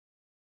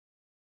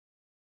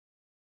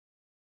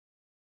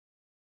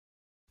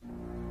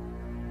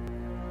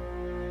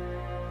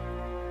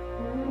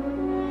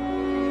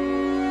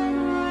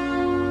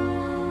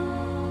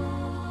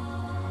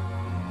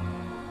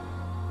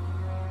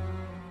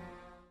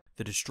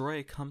The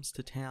Destroyer comes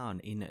to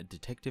town in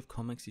Detective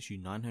Comics issue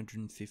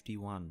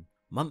 951.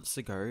 Months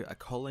ago, a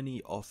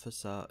colony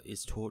officer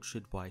is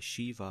tortured by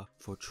Shiva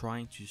for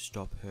trying to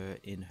stop her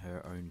in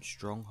her own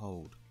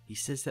stronghold. He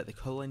says that the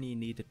colony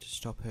needed to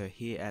stop her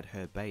here at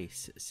her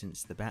base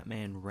since the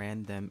Batman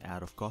ran them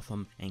out of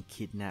Gotham and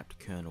kidnapped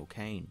Colonel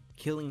Kane.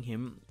 Killing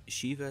him,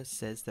 Shiva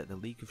says that the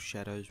League of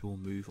Shadows will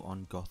move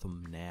on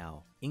Gotham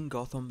now. In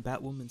Gotham,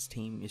 Batwoman's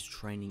team is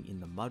training in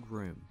the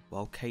mudroom,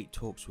 while Kate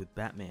talks with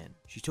Batman.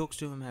 She talks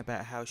to him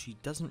about how she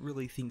doesn't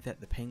really think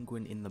that the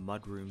Penguin in the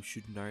mudroom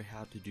should know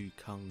how to do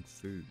kung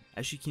fu.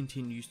 As she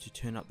continues to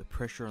turn up the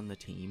pressure on the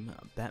team,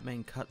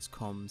 Batman cuts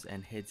comms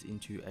and heads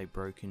into a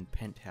broken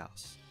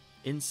penthouse.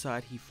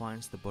 Inside, he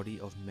finds the body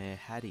of Mayor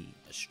Hattie,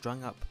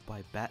 strung up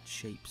by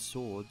bat-shaped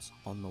swords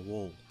on the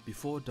wall.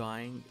 Before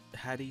dying,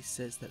 Hattie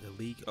says that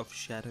the League of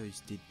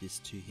Shadows did this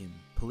to him.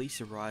 Police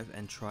arrive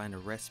and try and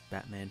arrest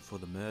Batman for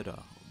the murder,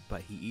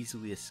 but he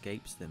easily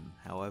escapes them.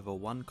 However,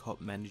 one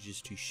cop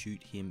manages to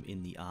shoot him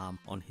in the arm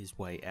on his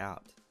way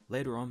out.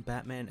 Later on,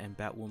 Batman and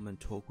Batwoman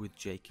talk with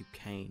Jacob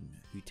Kane,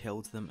 who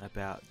tells them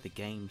about the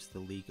games the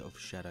League of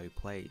Shadow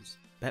plays.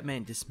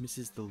 Batman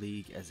dismisses the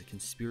League as a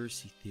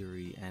conspiracy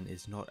theory and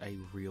is not a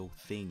real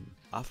thing.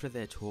 After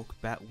their talk,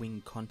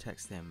 Batwing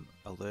contacts them,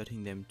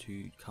 alerting them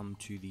to come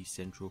to the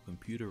central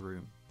computer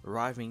room.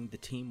 Arriving, the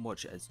team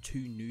watch as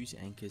two news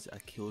anchors are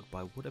killed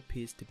by what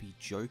appears to be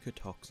Joker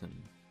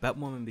toxin.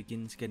 Batwoman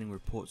begins getting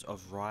reports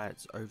of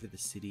riots over the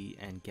city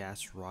and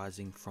gas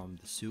rising from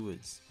the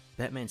sewers.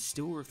 Batman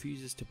still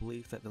refuses to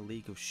believe that the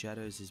League of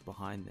Shadows is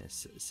behind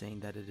this, saying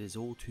that it is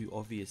all too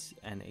obvious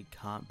and it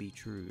can't be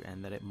true,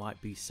 and that it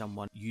might be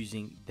someone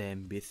using their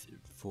myth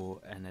for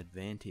an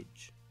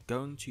advantage.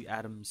 Going to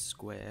Adams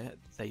Square,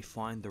 they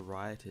find the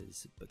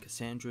rioters, but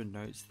Cassandra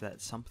notes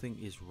that something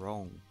is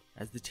wrong.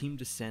 As the team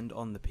descend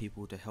on the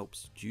people to help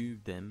subdue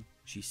them,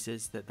 she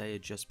says that they are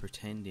just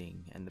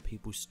pretending, and the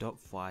people stop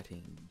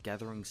fighting.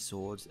 Gathering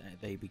swords,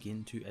 they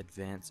begin to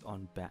advance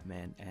on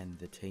Batman and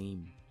the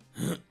team.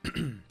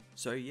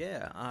 So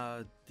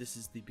yeah, this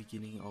is the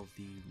beginning of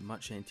the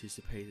much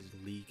anticipated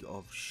League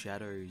of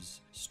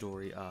Shadows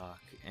story arc,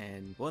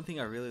 and one thing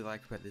I really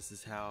like about this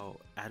is how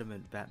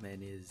adamant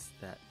Batman is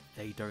that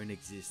they don't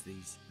exist,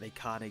 they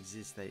can't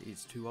exist,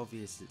 it's too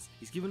obvious.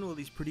 He's given all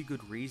these pretty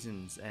good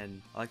reasons,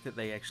 and I like that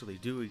they actually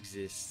do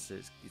exist, so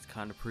it's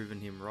kind of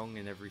proven him wrong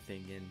and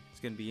everything, and it's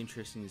going to be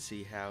interesting to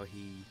see how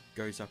he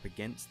goes up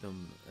against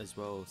them as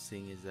well,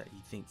 seeing as that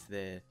he thinks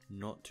they're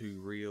not too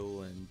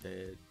real and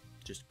they're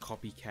just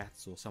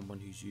copycats or someone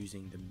who's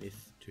using the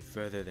myth to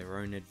further their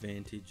own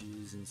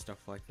advantages and stuff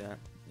like that.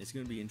 It's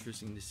going to be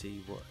interesting to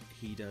see what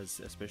he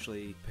does,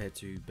 especially compared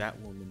to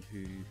Batwoman,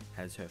 who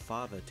has her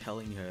father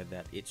telling her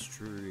that it's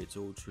true, it's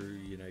all true,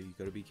 you know, you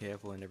got to be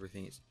careful and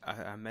everything.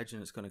 I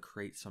imagine it's going to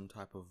create some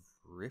type of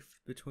rift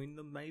between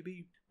them,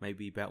 maybe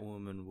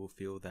Batwoman will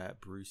feel that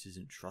Bruce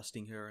isn't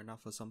trusting her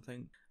enough or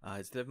something.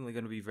 It's definitely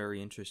going to be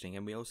very interesting,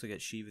 and we also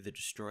get Shiva the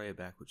Destroyer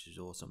back, which is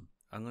awesome.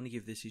 I'm going to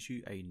give this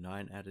issue a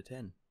 9 out of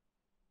 10.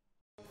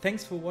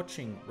 Thanks for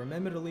watching.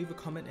 Remember to leave a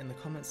comment in the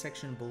comment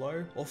section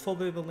below, or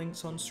follow the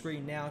links on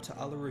screen now to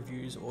other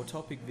reviews or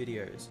topic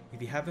videos.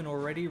 If you haven't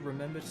already,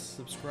 remember to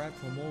subscribe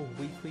for more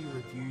weekly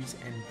reviews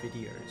and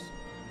videos.